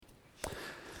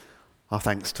Our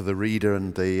thanks to the reader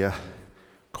and the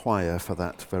choir for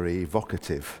that very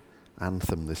evocative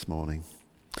anthem this morning.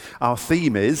 Our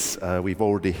theme is, we've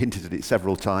already hinted at it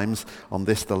several times, on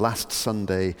this, the last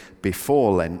Sunday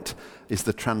before Lent, is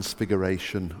the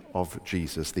Transfiguration of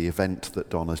Jesus, the event that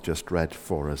Don has just read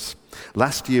for us.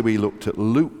 Last year we looked at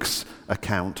Luke's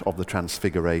account of the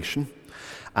Transfiguration,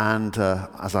 and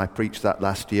as I preached that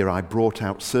last year, I brought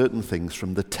out certain things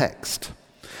from the text.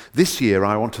 This year,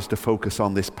 I want us to focus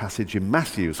on this passage in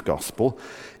Matthew's Gospel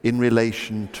in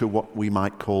relation to what we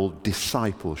might call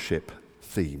discipleship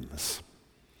themes.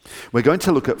 We're going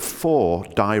to look at 4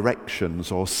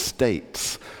 directions or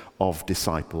states of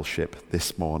discipleship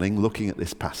this morning, looking at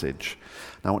this passage.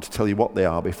 Now, I want to tell you what they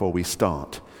are before we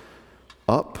start.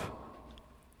 Up,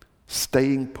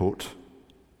 staying put,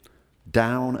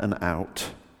 down and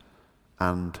out,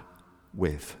 and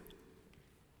with.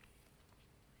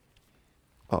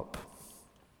 Up.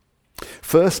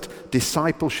 First,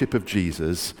 discipleship of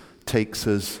Jesus takes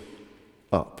us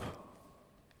up.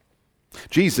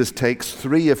 Jesus takes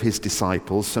 3 of his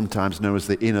disciples, sometimes known as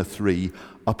the inner 3,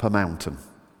 up a mountain.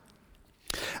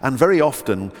 And very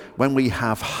often, when we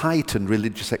have heightened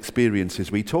religious experiences,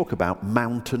 we talk about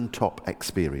mountaintop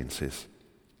experiences,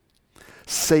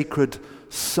 sacred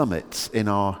summits in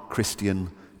our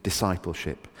Christian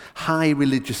discipleship, high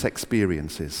religious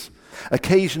experiences.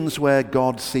 Occasions where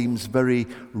God seems very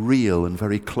real and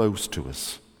very close to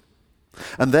us.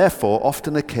 And therefore,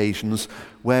 often occasions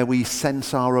where we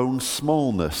sense our own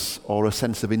smallness or a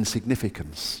sense of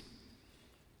insignificance.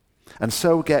 And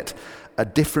so get a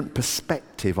different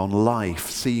perspective on life,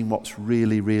 seeing what's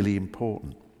really, really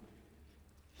important.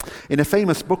 In a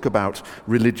famous book about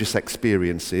religious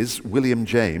experiences, William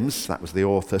James, that was the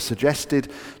author,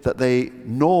 suggested that they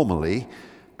normally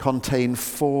contain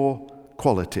 4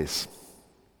 qualities.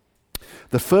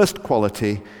 The first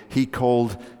quality he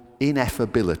called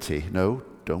ineffability. No,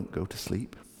 don't go to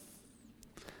sleep.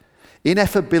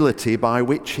 Ineffability, by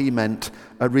which he meant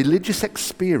a religious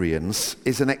experience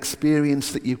is an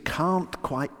experience that you can't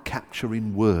quite capture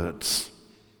in words.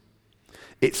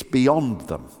 It's beyond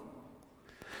them,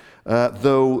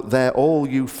 though they're all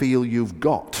you feel you've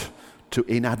got to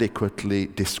inadequately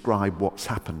describe what's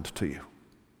happened to you.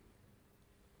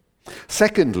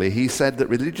 Secondly, he said that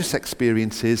religious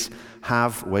experiences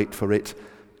have, wait for it,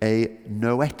 a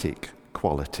noetic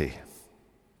quality.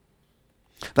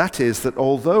 That is, that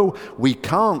although we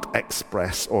can't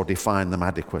express or define them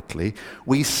adequately,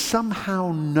 we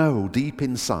somehow know deep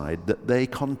inside that they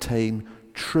contain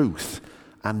truth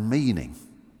and meaning.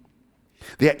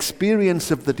 The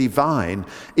experience of the divine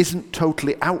isn't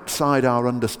totally outside our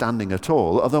understanding at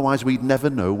all, otherwise we'd never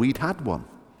know we'd had one.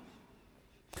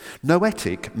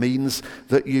 Noetic means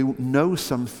that you know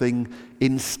something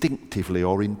instinctively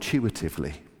or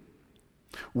intuitively.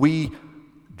 We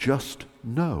just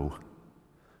know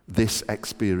this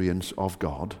experience of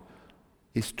God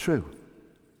is true.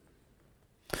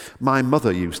 My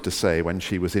mother used to say when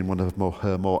she was in one of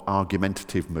her more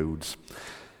argumentative moods,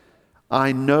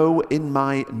 "I know in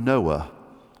my knower,"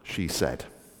 she said.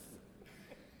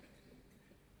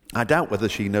 I doubt whether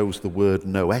she knows the word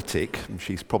noetic, and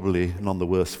she's probably none the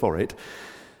worse for it,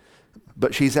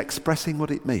 but she's expressing what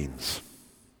it means.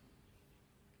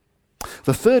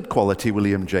 The third quality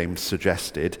William James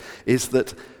suggested is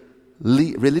that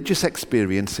religious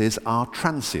experiences are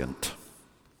transient.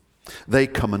 They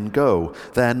come and go.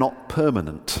 They're not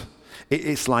permanent.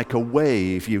 It's like a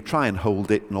wave. You try and hold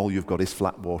it and all you've got is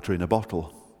flat water in a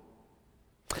bottle.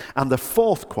 And the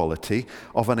fourth quality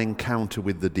of an encounter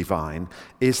with the divine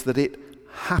is that it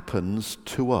happens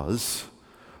to us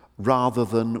rather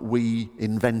than we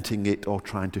inventing it or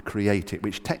trying to create it,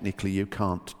 which technically you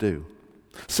can't do.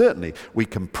 Certainly, we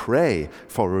can pray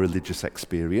for a religious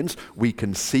experience, we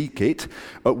can seek it,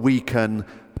 we can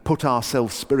put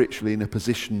ourselves spiritually in a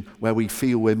position where we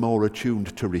feel we're more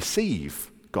attuned to receive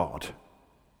God.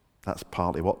 That's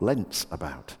partly what Lent's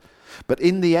about. But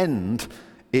in the end,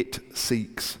 it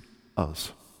seeks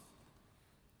us.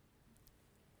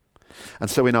 And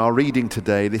so in our reading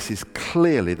today, this is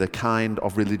clearly the kind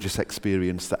of religious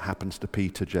experience that happens to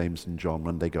Peter, James, and John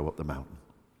when they go up the mountain.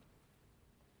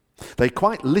 They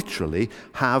quite literally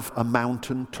have a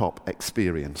mountaintop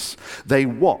experience. They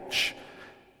watch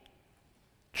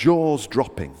jaws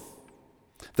dropping.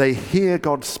 They hear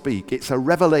God speak. It's a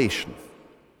revelation.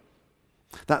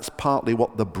 That's partly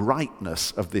what the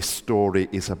brightness of this story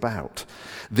is about.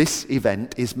 This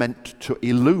event is meant to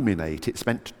illuminate, it's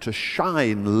meant to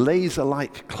shine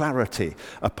laser-like clarity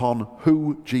upon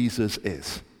who Jesus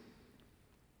is.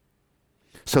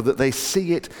 so that they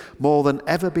see it more than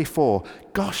ever before.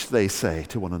 Gosh, they say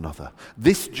to one another,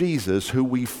 this Jesus who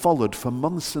we followed for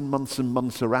months and months and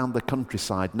months around the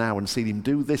countryside now and seen him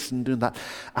do this and do that,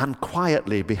 and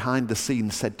quietly behind the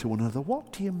scenes said to one another,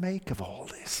 what do you make of all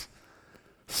this?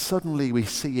 Suddenly we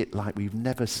see it like we've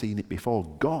never seen it before.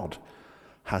 God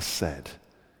has said,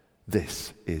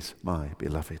 this is my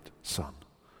beloved Son.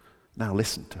 Now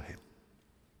listen to him.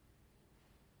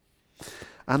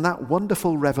 And that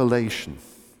wonderful revelation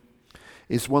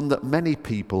is one that many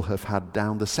people have had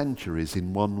down the centuries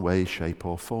in one way, shape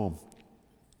or form,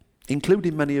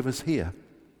 including many of us here.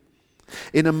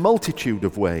 In a multitude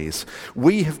of ways,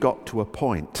 we have got to a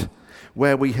point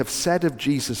where we have said of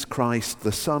Jesus Christ,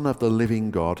 the Son of the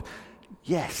living God,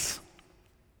 yes,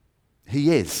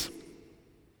 he is.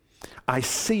 I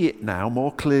see it now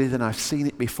more clearly than I've seen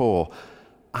it before.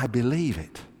 I believe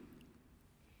it.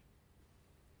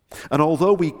 And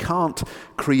although we can't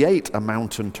create a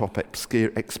mountaintop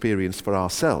experience for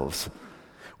ourselves,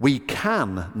 we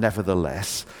can,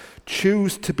 nevertheless,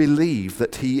 choose to believe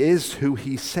that he is who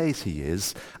he says he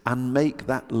is and make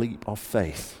that leap of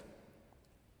faith.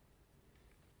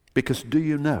 Because do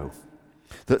you know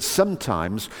that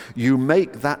sometimes you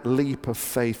make that leap of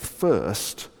faith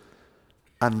first,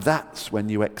 and that's when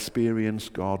you experience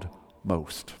God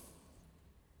most?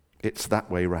 It's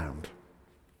that way round.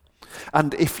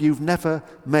 And if you've never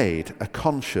made a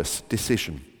conscious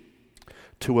decision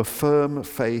to affirm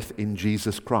faith in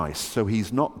Jesus Christ, so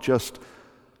he's not just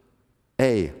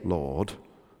a Lord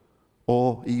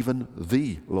or even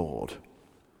the Lord,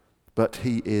 but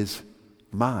he is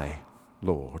my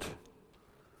Lord,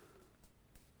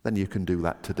 then you can do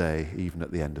that today, even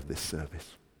at the end of this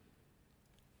service.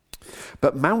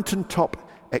 But mountaintop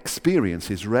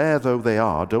experiences, rare though they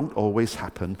are, don't always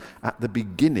happen at the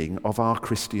beginning of our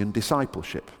Christian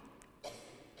discipleship.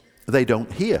 They don't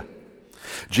here.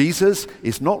 Jesus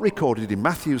is not recorded in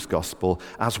Matthew's Gospel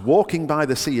as walking by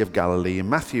the Sea of Galilee in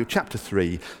Matthew chapter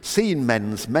 3, seeing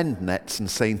men mend nets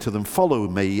and saying to them, follow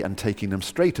me, and taking them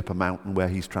straight up a mountain where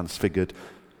he's transfigured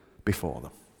before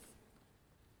them.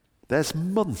 There's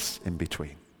months in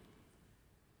between.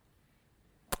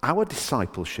 Our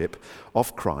discipleship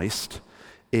of Christ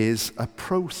is a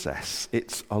process.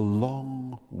 It's a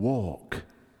long walk.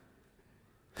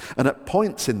 And at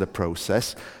points in the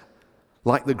process,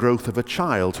 like the growth of a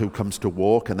child who comes to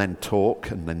walk and then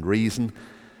talk and then reason,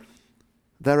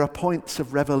 there are points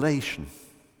of revelation,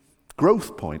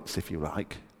 growth points, if you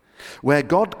like, where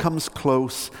God comes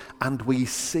close and we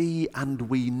see and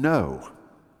we know.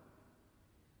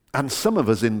 And some of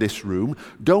us in this room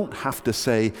don't have to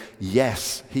say,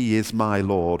 yes, he is my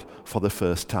Lord for the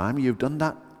first time. You've done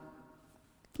that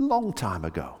a long time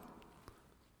ago.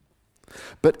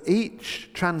 But each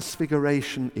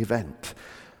transfiguration event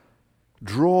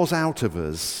draws out of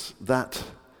us that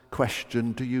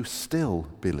question, do you still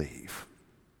believe?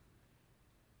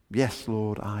 Yes,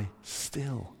 Lord, I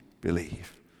still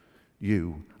believe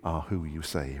you are who you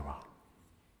say you are.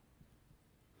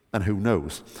 And who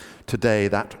knows, today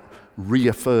that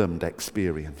reaffirmed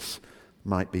experience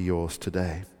might be yours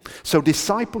today. So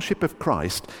discipleship of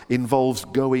Christ involves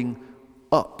going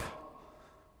up,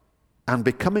 and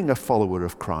becoming a follower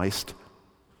of Christ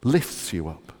lifts you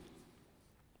up.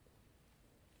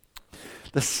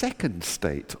 The second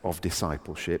state of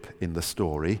discipleship in the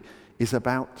story is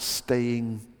about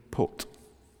staying put.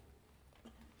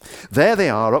 There they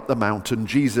are up the mountain.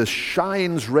 Jesus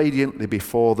shines radiantly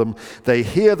before them. They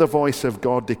hear the voice of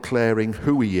God declaring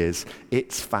who he is.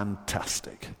 It's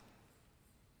fantastic.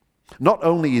 Not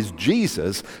only is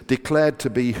Jesus declared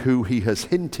to be who he has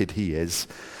hinted he is,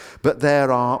 but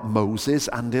there are Moses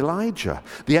and Elijah,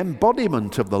 the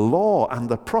embodiment of the law and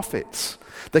the prophets,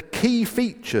 the key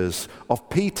features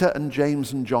of Peter and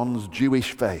James and John's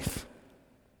Jewish faith.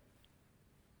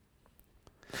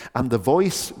 And the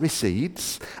voice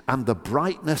recedes, and the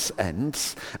brightness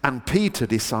ends, and Peter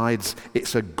decides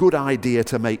it's a good idea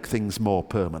to make things more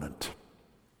permanent.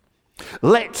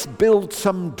 Let's build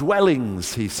some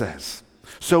dwellings, he says,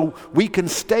 so we can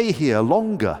stay here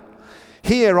longer.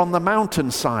 Here on the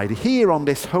mountainside, here on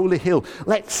this holy hill,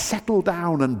 let's settle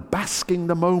down and bask in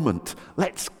the moment.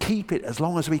 Let's keep it as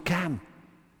long as we can.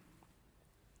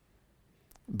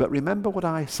 But remember what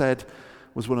I said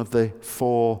was one of the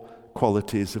 4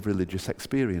 qualities of religious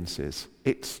experiences.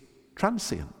 It's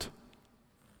transient.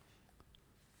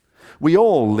 We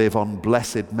all live on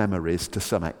blessed memories to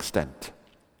some extent.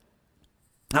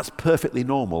 That's perfectly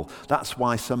normal. That's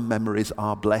why some memories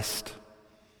are blessed.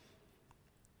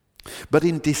 But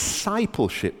in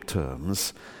discipleship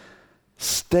terms,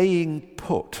 staying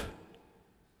put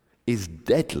is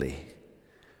deadly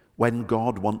when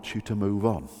God wants you to move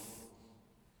on.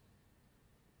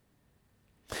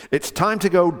 It's time to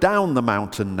go down the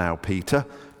mountain now, Peter.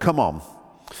 Come on.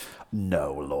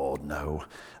 No, Lord, no.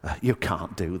 You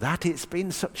can't do that. It's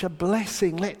been such a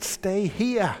blessing. Let's stay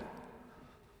here.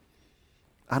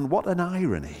 And what an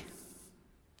irony.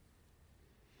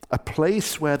 A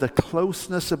place where the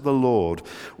closeness of the Lord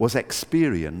was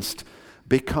experienced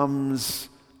becomes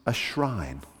a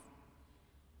shrine.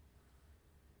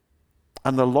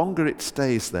 And the longer it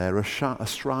stays there, a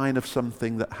shrine of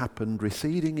something that happened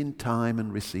receding in time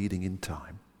and receding in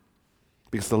time.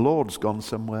 Because the Lord's gone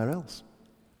somewhere else.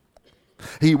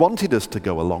 He wanted us to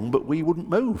go along, but we wouldn't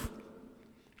move.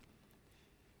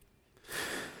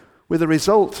 With the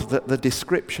result that the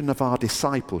description of our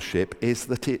discipleship is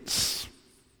that it's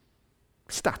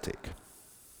static.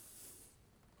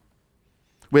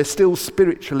 We're still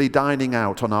spiritually dining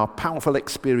out on our powerful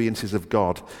experiences of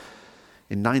God.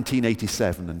 In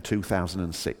 1987 and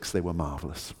 2006, they were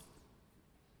marvelous.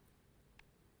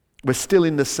 We're still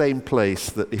in the same place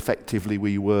that effectively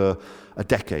we were a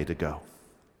decade ago.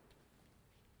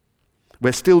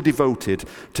 We're still devoted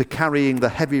to carrying the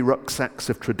heavy rucksacks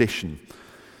of tradition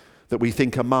that we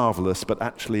think are marvelous, but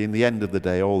actually in the end of the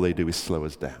day, all they do is slow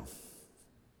us down.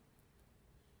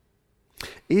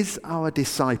 Is our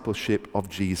discipleship of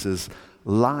Jesus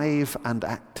live and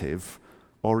active,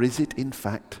 or is it in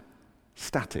fact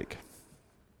static?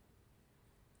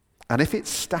 And if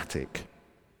it's static,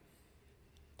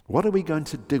 what are we going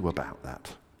to do about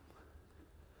that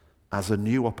as a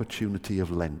new opportunity of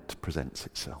Lent presents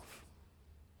itself?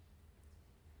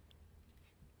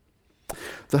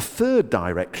 The third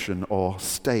direction or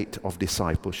state of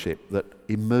discipleship that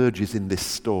emerges in this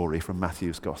story from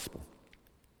Matthew's Gospel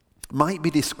might be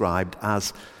described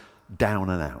as down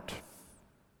and out.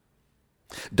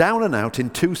 Down and out in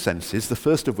two senses, the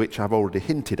first of which I've already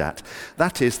hinted at.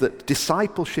 That is that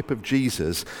discipleship of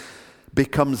Jesus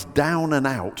becomes down and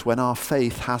out when our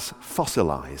faith has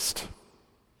fossilized.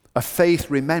 A faith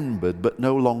remembered but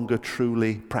no longer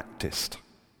truly practiced.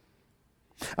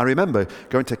 I remember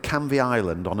going to Canvey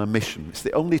Island on a mission. It's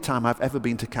the only time I've ever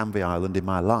been to Canvey Island in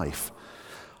my life.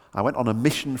 I went on a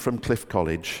mission from Cliff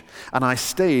College, and I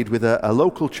stayed with a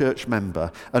local church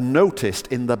member and noticed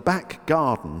in the back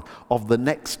garden of the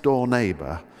next door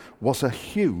neighbour was a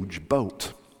huge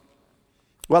boat.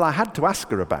 Well, I had to ask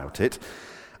her about it,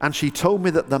 and she told me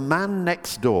that the man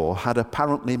next door had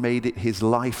apparently made it his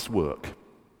life's work.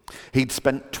 He'd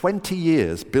spent 20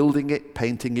 years building it,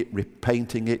 painting it,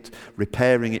 repainting it,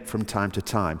 repairing it from time to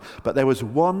time. But there was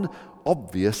one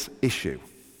obvious issue.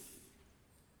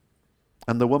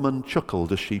 And the woman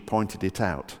chuckled as she pointed it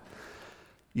out.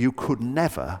 You could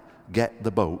never get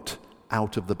the boat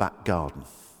out of the back garden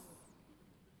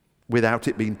without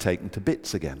it being taken to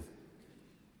bits again.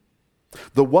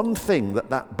 The one thing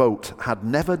that boat had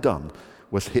never done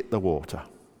was hit the water.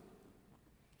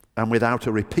 And without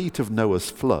a repeat of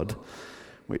Noah's flood,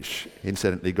 which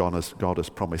incidentally God has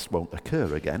promised won't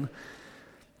occur again,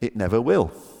 it never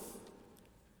will.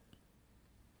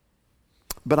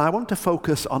 But I want to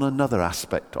focus on another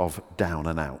aspect of down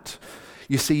and out.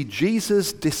 You see,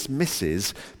 Jesus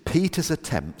dismisses Peter's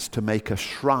attempts to make a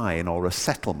shrine or a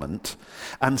settlement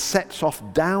and sets off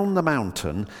down the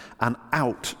mountain and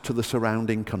out to the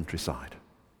surrounding countryside.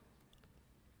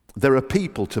 There are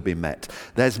people to be met.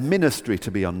 There's ministry to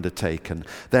be undertaken.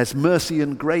 There's mercy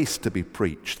and grace to be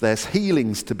preached. There's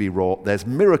healings to be wrought. There's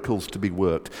miracles to be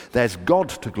worked. There's God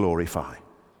to glorify.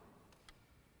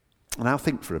 Now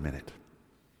think for a minute.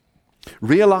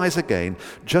 Realize again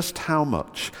just how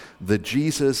much the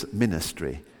Jesus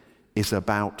ministry is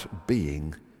about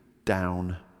being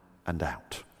down and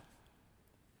out.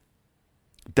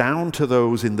 Down to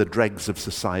those in the dregs of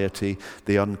society,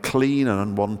 the unclean and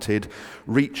unwanted,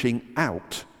 reaching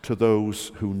out to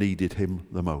those who needed him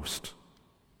the most.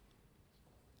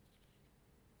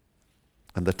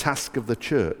 And the task of the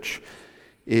church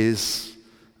is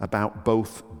about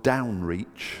both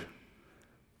downreach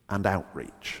and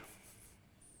outreach.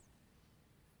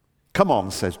 Come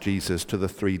on, says Jesus to the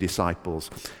 3 disciples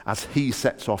as he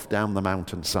sets off down the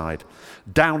mountainside.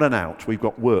 Down and out, we've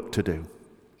got work to do.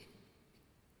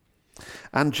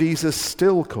 And Jesus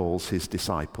still calls his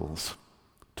disciples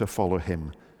to follow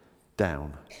him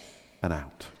down and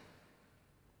out.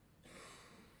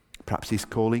 Perhaps he's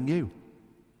calling you.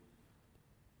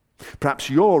 Perhaps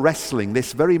you're wrestling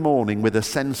this very morning with a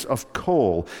sense of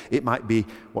call. It might be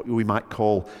what we might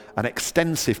call an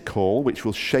extensive call, which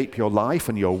will shape your life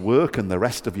and your work and the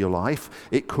rest of your life.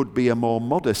 It could be a more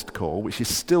modest call, which is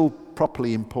still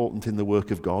properly important in the work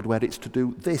of God, where it's to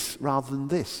do this rather than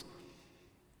this.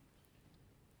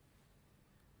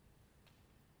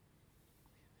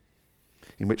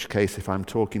 In which case, if I'm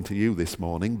talking to you this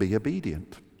morning, be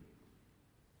obedient.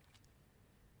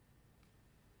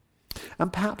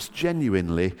 And perhaps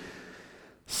genuinely,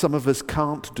 some of us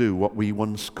can't do what we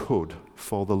once could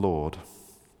for the Lord.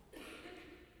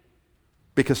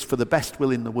 Because for the best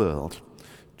will in the world,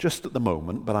 just at the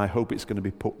moment, but I hope it's going to be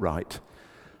put right,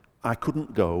 I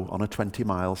couldn't go on a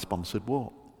 20-mile sponsored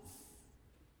walk.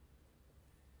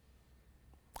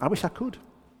 I wish I could.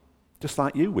 Just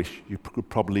like you wish you could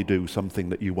probably do something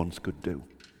that you once could do.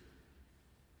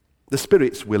 The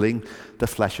spirit's willing, the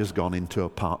flesh has gone into a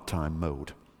part-time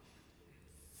mode.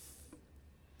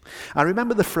 I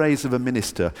remember the phrase of a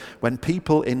minister when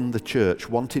people in the church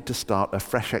wanted to start a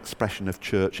fresh expression of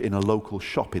church in a local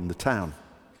shop in the town.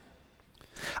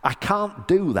 I can't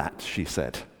do that, she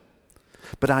said,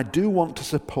 but I do want to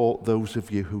support those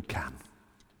of you who can.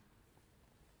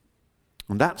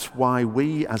 And that's why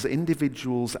we as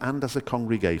individuals and as a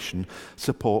congregation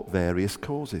support various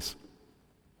causes.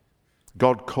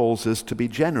 God calls us to be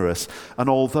generous, and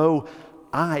although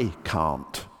I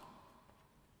can't,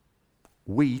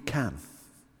 we can.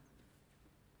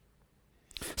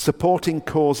 Supporting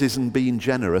causes and being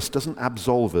generous doesn't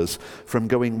absolve us from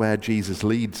going where Jesus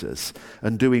leads us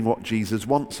and doing what Jesus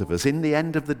wants of us. In the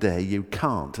end of the day, you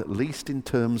can't, at least in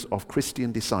terms of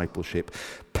Christian discipleship,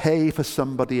 pay for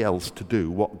somebody else to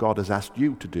do what God has asked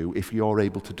you to do if you're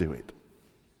able to do it.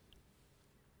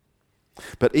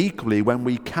 But equally, when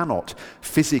we cannot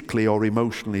physically or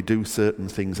emotionally do certain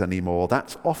things anymore,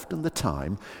 that's often the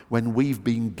time when we've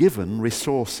been given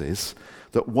resources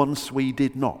that once we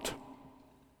did not.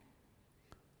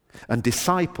 And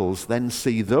disciples then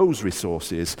see those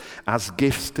resources as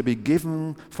gifts to be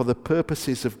given for the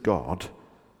purposes of God,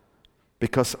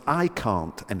 because I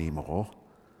can't anymore,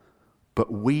 but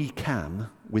we can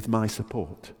with my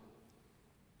support.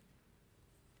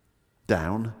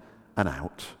 Down and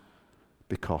out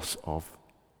because of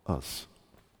us.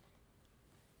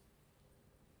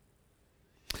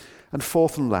 And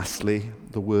fourth and lastly,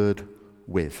 the word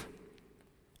with.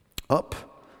 Up,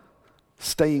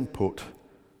 staying put,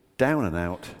 down and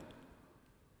out,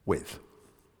 with.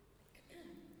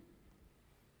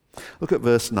 Look at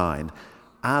verse 9.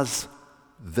 As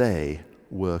they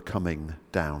were coming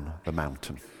down the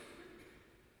mountain.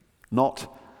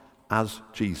 Not as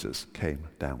Jesus came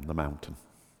down the mountain.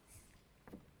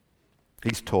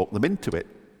 He's talked them into it.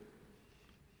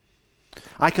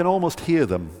 I can almost hear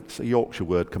them, it's a Yorkshire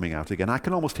word coming out again, I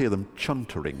can almost hear them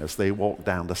chuntering as they walk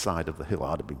down the side of the hill.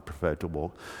 I'd have been prepared to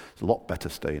walk. It's a lot better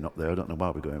staying up there. I don't know why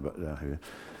we're going back down here.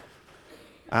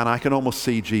 And I can almost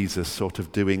see Jesus sort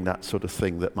of doing that sort of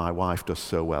thing that my wife does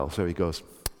so well. So he goes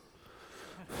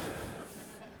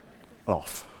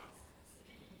off.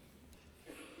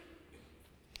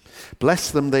 Bless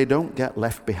them, they don't get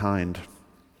left behind.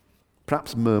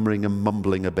 Perhaps murmuring and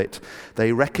mumbling a bit,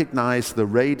 they recognize the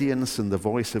radiance and the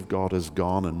voice of God has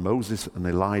gone, and Moses and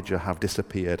Elijah have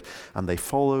disappeared, and they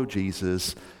follow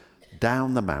Jesus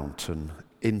down the mountain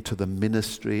into the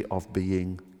ministry of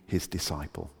being his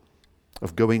disciple,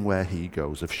 of going where he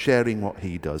goes, of sharing what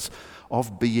he does,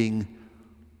 of being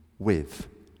with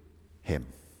him.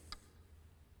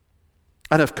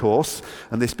 And of course,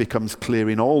 and this becomes clear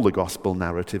in all the gospel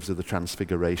narratives of the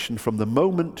Transfiguration, from the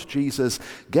moment Jesus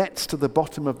gets to the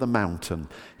bottom of the mountain,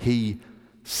 he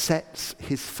sets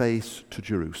his face to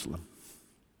Jerusalem,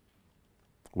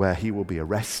 where he will be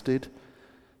arrested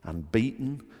and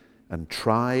beaten and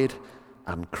tried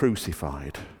and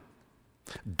crucified.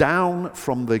 Down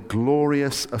from the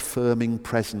glorious, affirming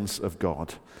presence of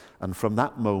God, and from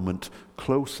that moment,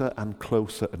 closer and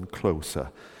closer and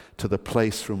closer to the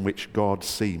place from which God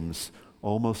seems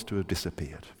almost to have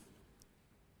disappeared.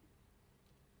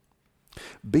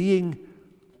 Being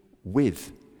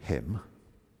with him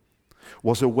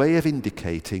was a way of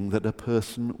indicating that a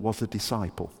person was a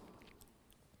disciple.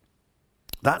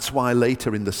 That's why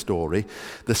later in the story,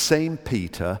 the same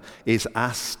Peter is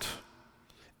asked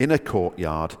in a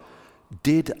courtyard,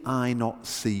 "Did I not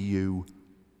see you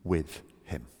with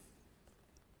him?"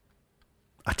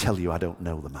 I tell you, I don't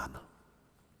know the man.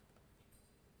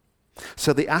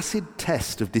 So the acid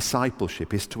test of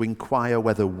discipleship is to inquire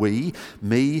whether we,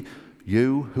 me,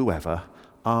 you, whoever,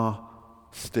 are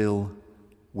still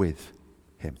with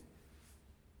him.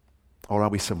 Or are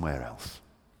we somewhere else?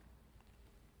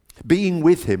 Being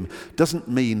with him doesn't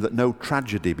mean that no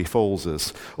tragedy befalls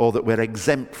us, or that we're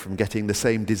exempt from getting the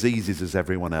same diseases as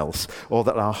everyone else, or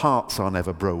that our hearts are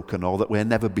never broken, or that we're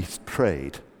never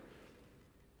betrayed.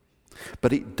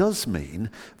 But it does mean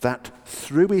that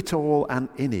through it all and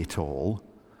in it all,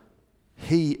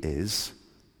 he is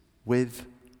with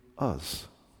us.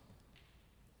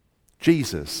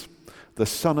 Jesus, the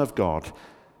Son of God,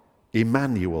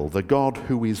 Emmanuel, the God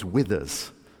who is with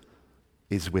us,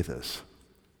 is with us.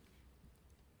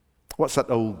 What's that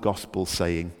old gospel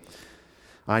saying?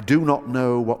 I do not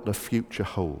know what the future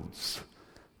holds,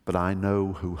 but I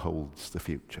know who holds the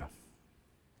future.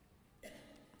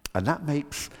 And that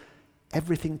makes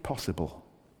everything possible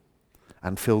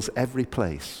and fills every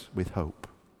place with hope.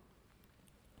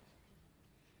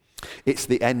 It's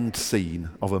the end scene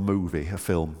of a movie, a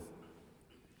film.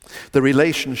 The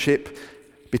relationship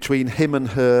between him and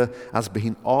her has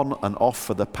been on and off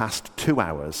for the past 2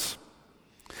 hours,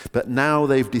 but now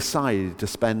they've decided to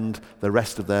spend the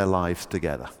rest of their lives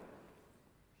together.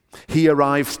 He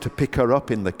arrives to pick her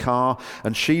up in the car,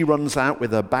 and she runs out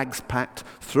with her bags packed,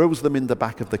 throws them in the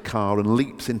back of the car, and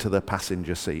leaps into the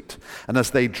passenger seat. And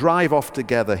as they drive off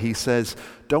together, he says,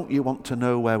 "Don't you want to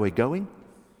know where we're going?"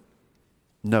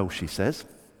 "No," she says.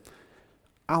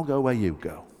 "I'll go where you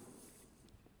go."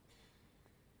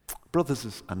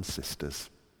 Brothers and sisters,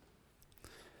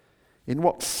 in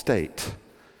what state,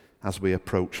 as we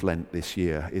approach Lent this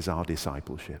year, is our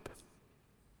discipleship?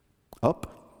 Up?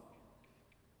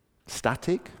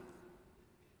 Static?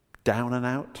 Down and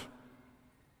out?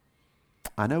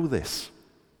 I know this.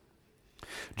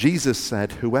 Jesus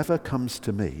said, "Whoever comes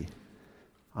to me,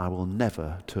 I will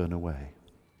never turn away."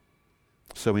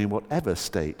 So in whatever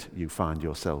state you find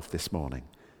yourself this morning,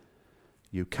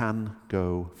 you can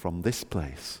go from this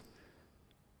place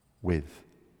with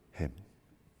him.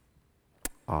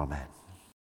 Amen.